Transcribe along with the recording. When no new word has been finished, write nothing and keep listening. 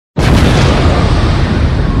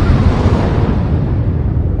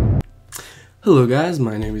Hello guys,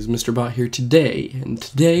 my name is Mr. Bot here today, and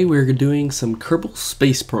today we're doing some Kerbal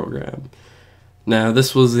Space Program. Now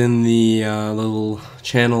this was in the little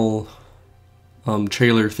channel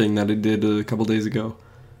trailer thing that I did a couple days ago.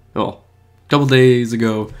 Well, a couple days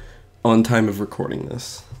ago on time of recording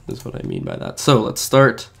this, is what I mean by that. So let's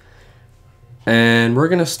start, and we're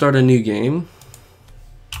gonna start a new game.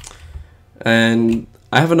 And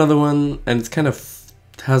I have another one, and it's kind of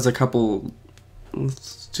has a couple...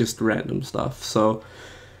 It's just random stuff. So,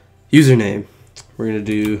 username, we're gonna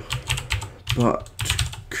do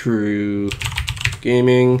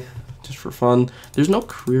BotCrewgaming, just for fun. There's no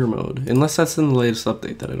career mode, unless that's in the latest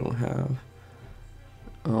update that I don't have.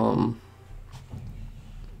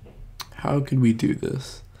 How could we do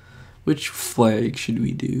this? Which flag should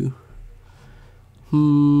we do?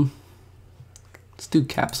 Let's do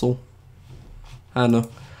capsule. I don't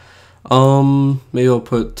know. Maybe I'll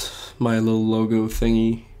put my little logo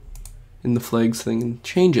thingy in the flags thing and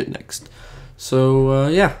change it next. So,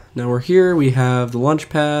 yeah, now we're here. We have the launch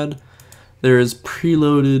pad. There's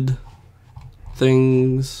preloaded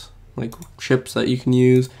things, like ships that you can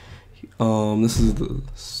use. This is the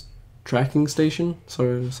tracking station.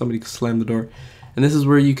 Sorry, somebody slammed the door. And this is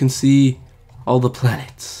where you can see all the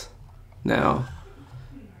planets. Now,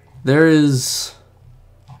 there is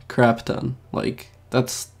a crap ton. Like,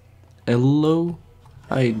 that's Hello?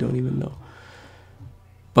 I don't even know.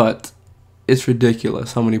 But it's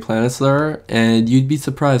ridiculous how many planets there are, and you'd be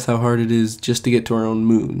surprised how hard it is just to get to our own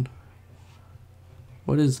moon.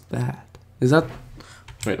 What is that? Is that...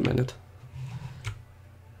 Wait a minute.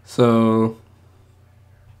 So...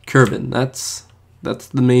 Kerbal, that's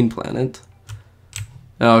the main planet.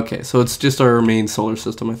 Okay, so it's just our main solar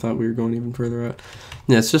system. I thought we were going even further out.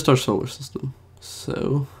 Yeah, it's just our solar system.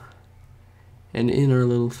 So... And in our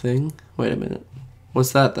little thing... Wait a minute.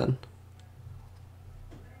 What's that then?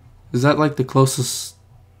 Is that like the closest...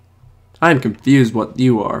 I'm confused what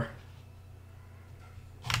you are.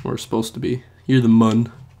 We're supposed to be. You're the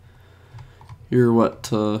mun. You're what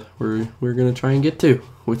we're gonna try and get to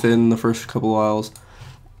within the first couple hours.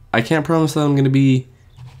 I can't promise that I'm gonna be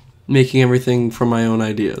making everything from my own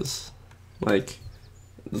ideas. Like,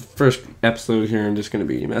 the first episode here I'm just gonna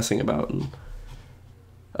be messing about and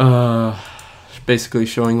basically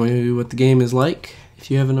showing you what the game is like, if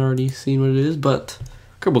you haven't already seen what it is. But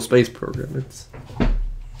Kerbal Space Program, it's...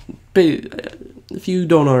 If you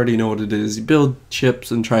don't already know what it is, you build ships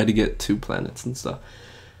and try to get to planets and stuff.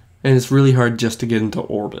 And it's really hard just to get into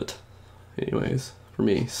orbit, anyways, for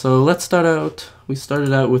me. So let's start out... We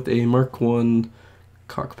started out with a Mark 1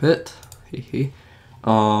 cockpit.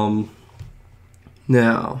 Now,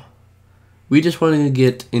 we just wanted to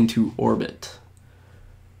get into orbit.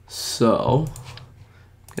 So...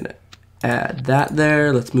 Gonna add that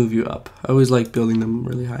there. Let's move you up. I always like building them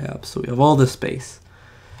really high up, so we have all this space.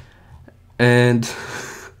 And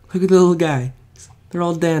look at the little guy. They're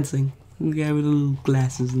all dancing. The guy with the little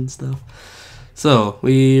glasses and stuff. So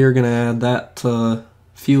we are gonna add that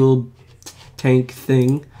fuel tank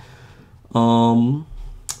thing.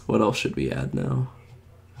 What else should we add now?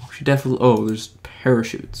 We should definitely... Oh, there's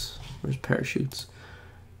parachutes. Where's parachutes?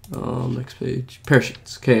 Next page.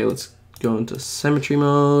 Parachutes. Okay, let's go into symmetry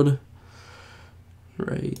mode.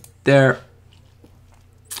 Right there.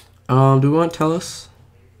 Do we want TELUS?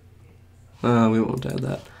 We won't add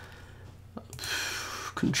that.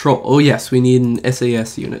 Control. Oh yes, we need an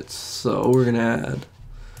SAS unit. So we're gonna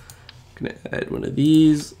add one of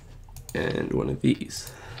these and one of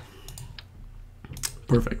these.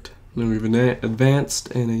 Perfect. Then we've advanced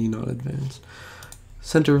and a not advanced.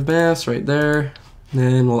 Center of mass right there.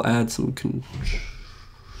 Then we'll add some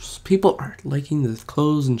people aren't liking the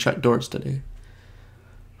close and shut doors today.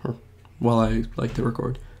 Or while I like to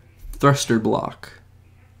record. Thruster block.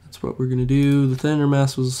 That's what we're gonna do. The center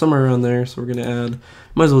mass was somewhere around there, so we're gonna add...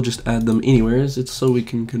 Might as well just add them anywheres. It's so we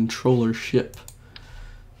can control our ship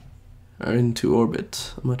into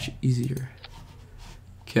orbit much easier.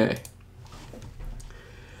 Okay.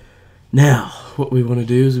 Now, what we want to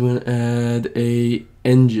do is we want to add a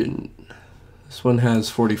engine. This one has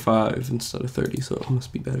 45 instead of 30, so it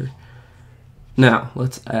must be better. Now,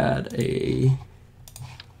 let's add a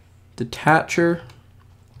detacher.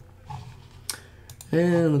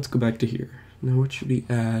 And let's go back to here. Now, what should we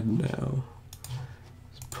add now?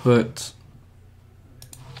 Let's put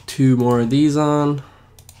 2 more of these on.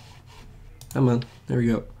 Come on, there we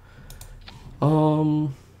go.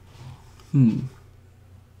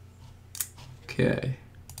 Okay.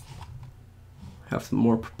 Have some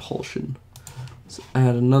more propulsion. Let's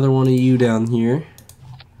add another one of you down here.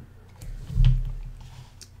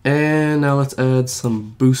 And now let's add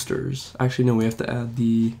some boosters. Actually, no, we have to add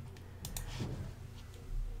the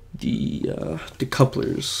the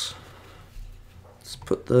decouplers. Let's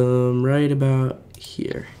put them right about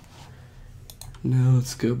here. Now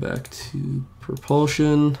let's go back to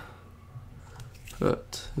propulsion.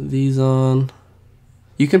 Put these on.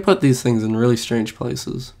 You can put these things in really strange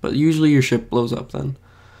places, but usually your ship blows up then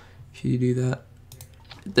if you do that.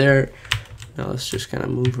 There. Now let's just kind of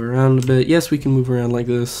move around a bit. Yes, we can move around like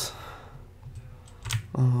this.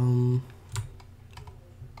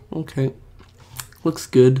 Okay. Looks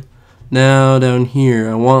good. Now down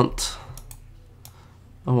here, I want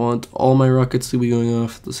all my rockets to be going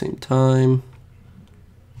off at the same time,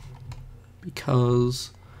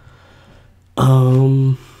 because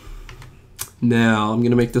now I'm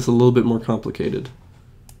gonna make this a little bit more complicated.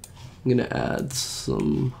 I'm gonna add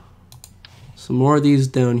some more of these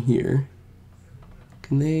down here.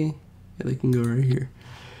 Can they? Yeah, they can go right here.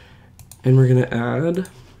 And we're gonna add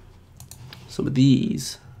some of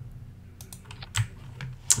these.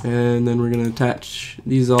 And then we're gonna attach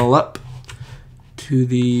these all up to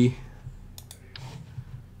the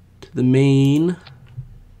main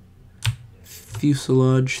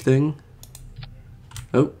fuselage thing.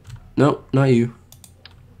 Oh, no, not you.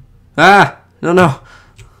 Ah! No.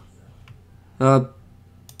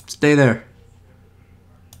 Stay there.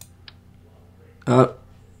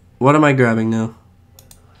 What am I grabbing now?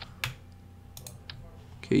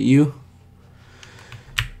 Okay, you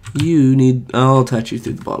need, I'll attach you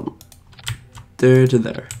through the bottom. There to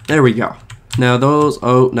there. There we go. Now those,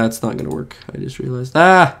 oh, that's not gonna work. I just realized.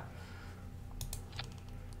 Ah!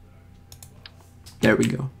 There we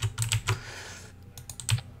go.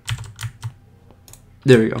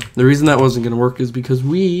 There we go. The reason that wasn't gonna work is because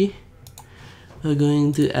we are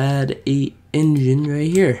going to add a engine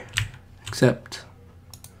right here. Except,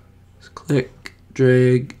 just click,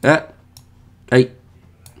 drag, right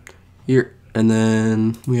here, and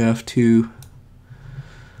then we have to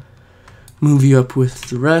move you up with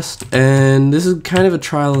the rest. And this is kind of a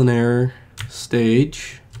trial and error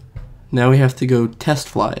stage. Now we have to go test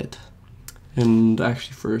fly it. And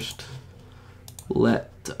actually first,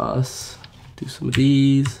 let us do some of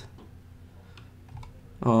these.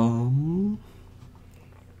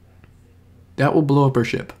 That will blow up our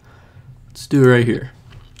ship. Let's do it right here.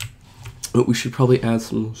 But we should probably add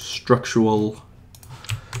some structural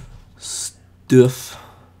stuff.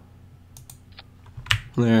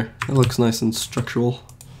 There, that looks nice and structural.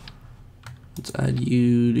 Let's add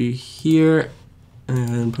you to here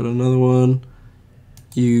and put another one.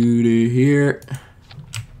 You to here.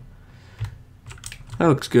 That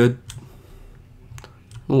looks good.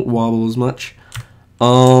 Won't wobble as much.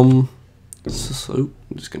 So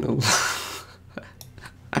I'm just gonna.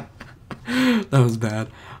 That was bad.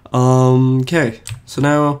 Okay, so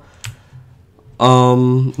now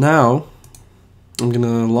I'm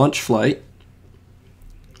gonna launch flight,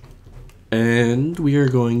 and we are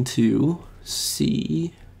going to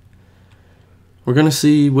see. We're gonna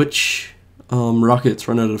see which rockets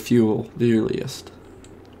run out of fuel the earliest.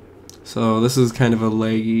 So this is kind of a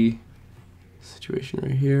laggy situation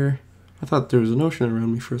right here. I thought there was an ocean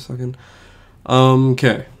around me for a second.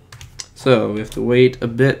 Okay. So we have to wait a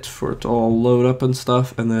bit for it to all load up and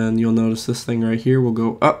stuff, and then you'll notice this thing right here will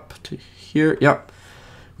go up to here. Yep.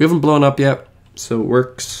 We haven't blown up yet, so it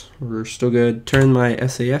works. We're still good. Turn my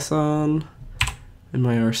SAS on and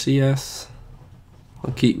my RCS.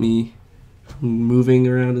 I'll keep me from moving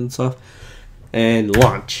around and stuff. And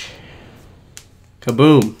launch.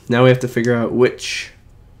 Kaboom. Now we have to figure out which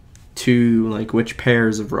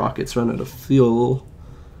pairs of rockets run out of fuel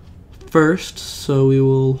first, so we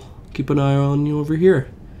will keep an eye on you over here.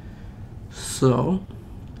 So,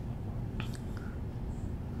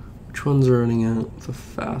 which ones are running out the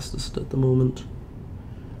fastest at the moment?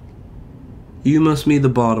 You must be the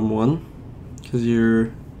bottom one, because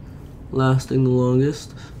you're lasting the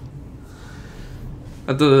longest.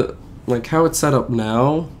 At the, like how it's set up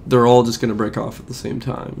now, they're all just gonna break off at the same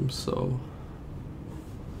time, so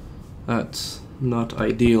that's not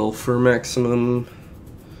ideal for maximum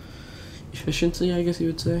efficiency, I guess you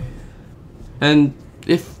would say. And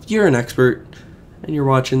if you're an expert and you're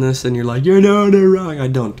watching this and you're like, you're doing it wrong, I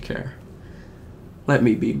don't care. Let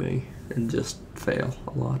me be me and just fail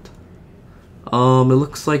a lot. It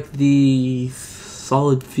looks like the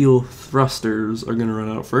solid fuel thrusters are gonna run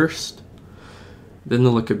out first, then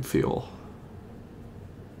the liquid fuel.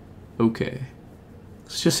 Okay,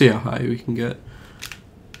 let's just see how high we can get.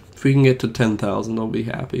 If we can get to 10,000, I'll be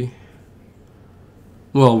happy.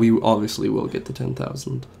 Well, we obviously will get to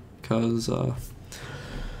 10,000, because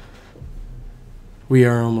we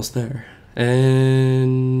are almost there.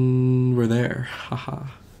 And we're there. Haha.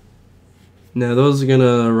 Now those are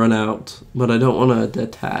gonna run out, but I don't want to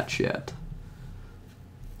detach yet.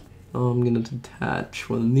 I'm gonna detach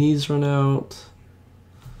when these run out.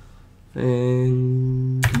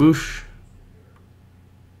 And kaboosh.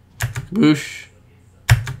 Kaboosh.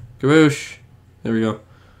 Kaboosh. There we go.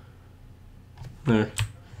 There.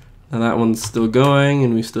 Now that one's still going,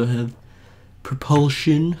 and we still have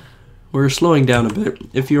propulsion. We're slowing down a bit.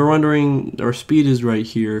 If you're wondering, our speed is right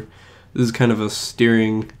here. This is kind of a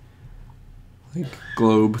steering like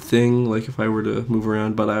globe thing, like if I were to move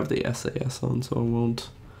around, but I have the SAS on, so I won't.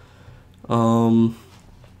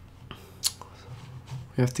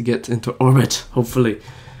 We have to get into orbit, hopefully.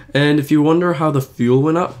 And if you wonder how the fuel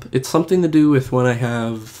went up, it's something to do with when I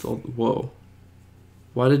have... Oh, whoa.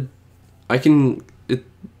 Why did... I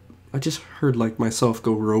just heard like myself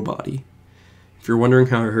go robot-y. If you're wondering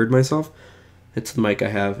how I heard myself, it's the mic I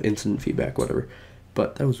have, instant feedback, whatever.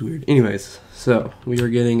 But that was weird. Anyways, so we are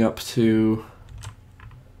getting up to...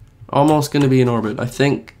 almost going to be in orbit. I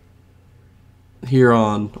think here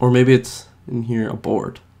on, or maybe it's in here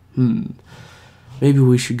aboard. Maybe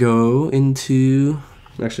we should go into...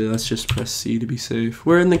 Actually, let's just press C to be safe.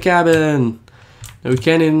 We're in the cabin! Now we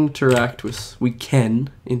can interact with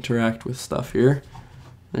stuff here.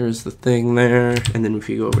 There's the thing there, and then if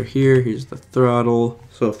you go over here, here's the throttle.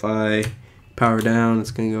 So if I power down,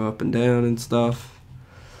 it's gonna go up and down and stuff.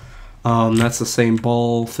 That's the same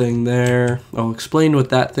ball thing there. I'll explain what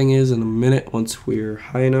that thing is in a minute once we're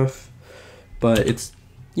high enough, but it's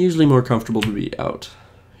usually more comfortable to be out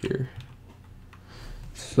here.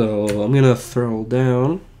 So I'm gonna throttle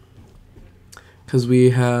down because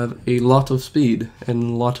we have a lot of speed and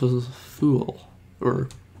a lot of fuel, or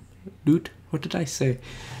loot. What did I say?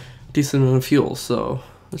 Decent amount of fuel. So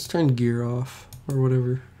let's turn gear off or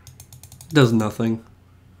whatever. It does nothing.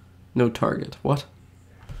 No target. What?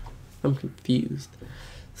 I'm confused.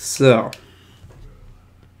 So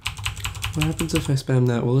what happens if I spam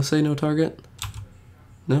that? Will it say no target?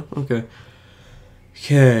 No? Okay.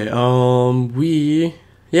 Okay,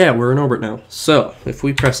 we're in orbit now. So, if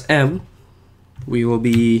we press M, we will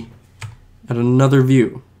be at another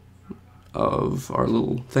view of our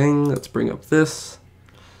little thing. Let's bring up this.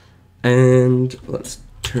 And let's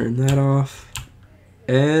turn that off.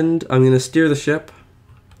 And I'm going to steer the ship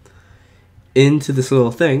into this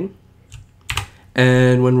little thing.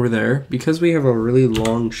 And when we're there, because we have a really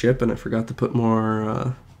long ship, and I forgot to put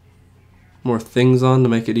more things on to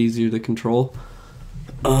make it easier to control,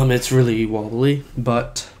 it's really wobbly,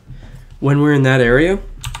 but when we're in that area,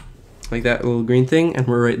 like that little green thing, and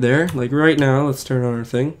we're right there, like right now, let's turn on our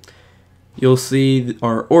thing, you'll see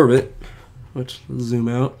our orbit, which, zoom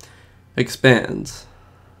out, expands.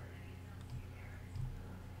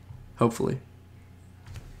 Hopefully.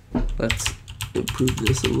 Let's improve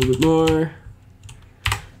this a little bit more.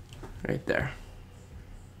 Right there.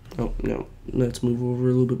 Oh, no, let's move over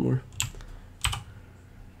a little bit more.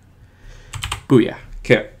 Booyah.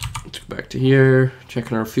 Okay, let's go back to here,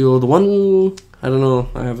 checking our fuel. The one, I don't know,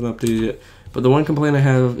 I haven't updated it, but the one complaint I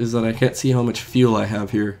have is that I can't see how much fuel I have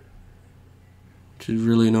here, which is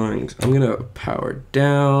really annoying. So I'm gonna power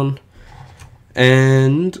down,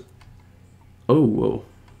 and, oh, whoa,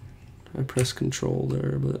 I pressed control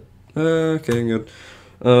there, but, okay, good.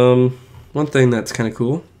 One thing that's kind of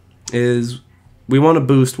cool is we want to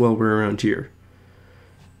boost while we're around here.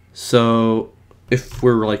 So if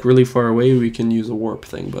we're like really far away, we can use a warp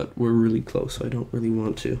thing, but we're really close, so I don't really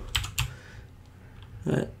want to.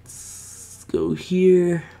 Let's go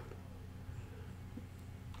here,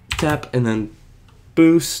 tap, and then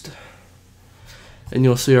boost, and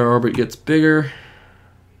you'll see our orbit gets bigger.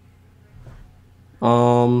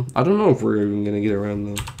 I don't know if we're even gonna get around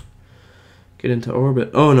though. Get into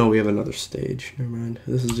orbit. Oh no, we have another stage. Never mind.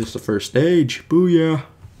 This is just the first stage. Booyah.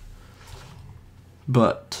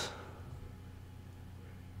 But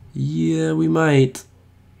yeah, we might.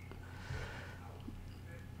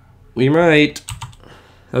 We might.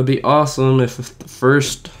 That would be awesome if the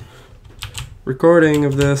first recording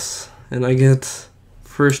of this, and I get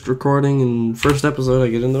first recording and first episode, I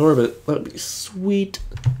get into orbit. That would be sweet.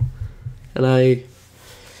 And I'm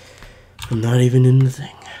not even in the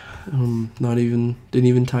thing. Didn't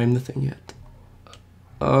even time the thing yet.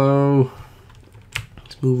 Oh,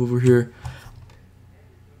 let's move over here.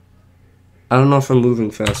 I don't know if I'm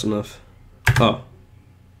moving fast enough. Oh.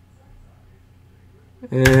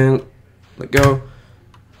 And let go.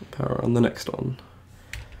 Power on the next one.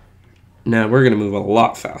 Now we're gonna move a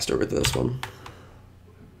lot faster with this one.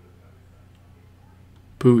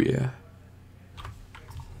 Booyah.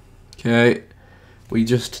 Okay. We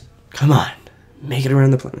just, come on. Make it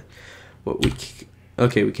around the planet. What we,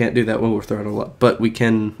 Okay, we can't do that while we're throttled up, but we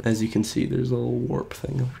can, as you can see, there's a little warp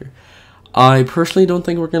thing up here. I personally don't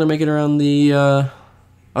think we're going to make it around the,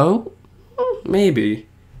 oh, maybe.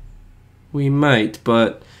 We might,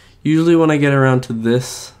 but usually when I get around to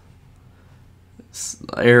this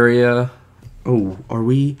area... Oh, are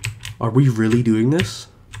we really doing this?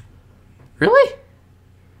 Really?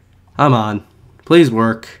 Come on. Please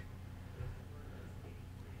work.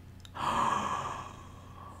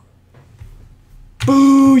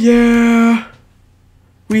 Boo, yeah!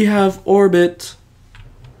 We have orbit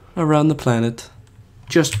around the planet.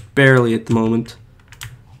 Just barely at the moment.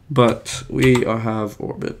 But we have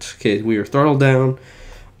orbit. Okay, we are throttled down.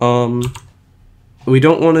 We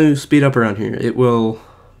don't want to speed up around here. It will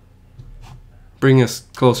bring us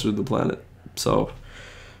closer to the planet. So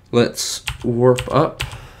let's warp up.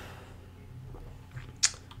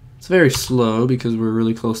 It's very slow because we're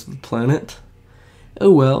really close to the planet.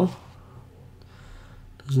 Oh well.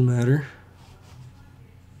 Doesn't matter.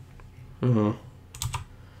 I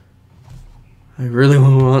really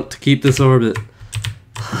want to keep this orbit.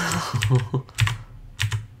 Come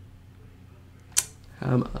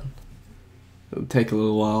on. It'll take a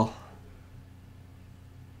little while.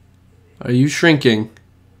 Are you shrinking?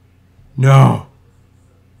 No.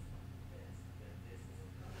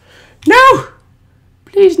 No!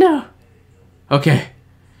 Please no. Okay.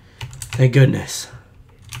 Thank goodness.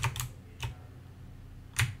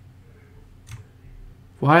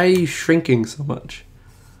 Why are you shrinking so much?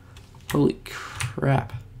 Holy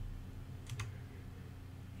crap.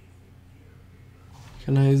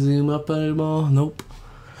 Can I zoom up at it all? Nope.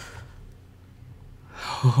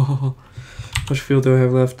 How much fuel do I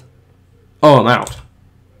have left? Oh, I'm out.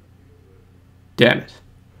 Damn it.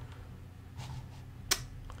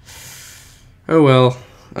 Oh well.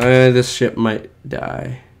 This ship might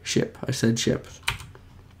die. Ship. I said ship.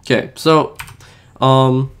 Okay, so,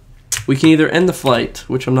 we can either end the flight,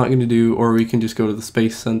 which I'm not going to do, or we can just go to the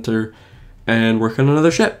Space Center and work on another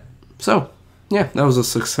ship. So, yeah, that was a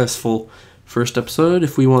successful first episode.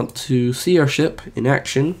 If we want to see our ship in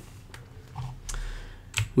action,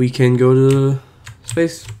 we can go to the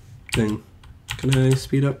space thing. Can I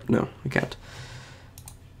speed up? No, I can't.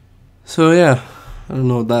 So, yeah, I don't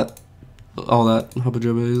know what all that hubba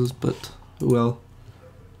jubba is, but well,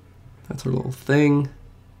 that's our little thing.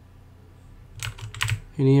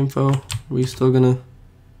 Any info? Are we still gonna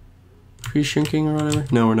pre-shrinking or whatever?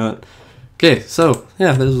 No, we're not. Okay, so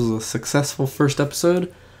yeah, this was a successful first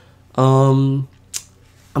episode. I'm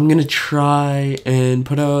gonna try and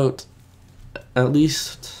put out at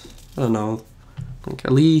least, I don't know, like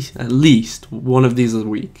at least one of these a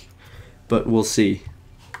week, but we'll see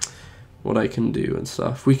what I can do and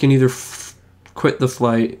stuff. We can either quit the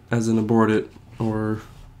flight, as in abort it, or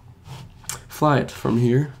fly it from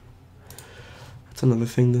here. Another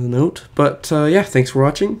thing to note, but yeah, thanks for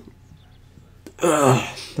watching.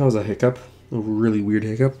 That was a hiccup, a really weird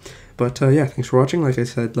hiccup, but yeah, thanks for watching. Like I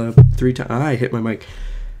said 3 times, I hit my mic.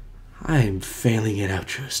 I am failing at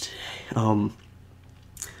outros today.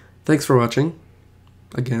 Thanks for watching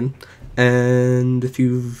again, and if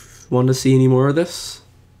you want to see any more of this,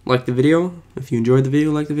 like the video. If you enjoyed the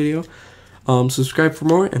video, like the video. Subscribe for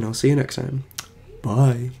more, and I'll see you next time.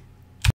 Bye.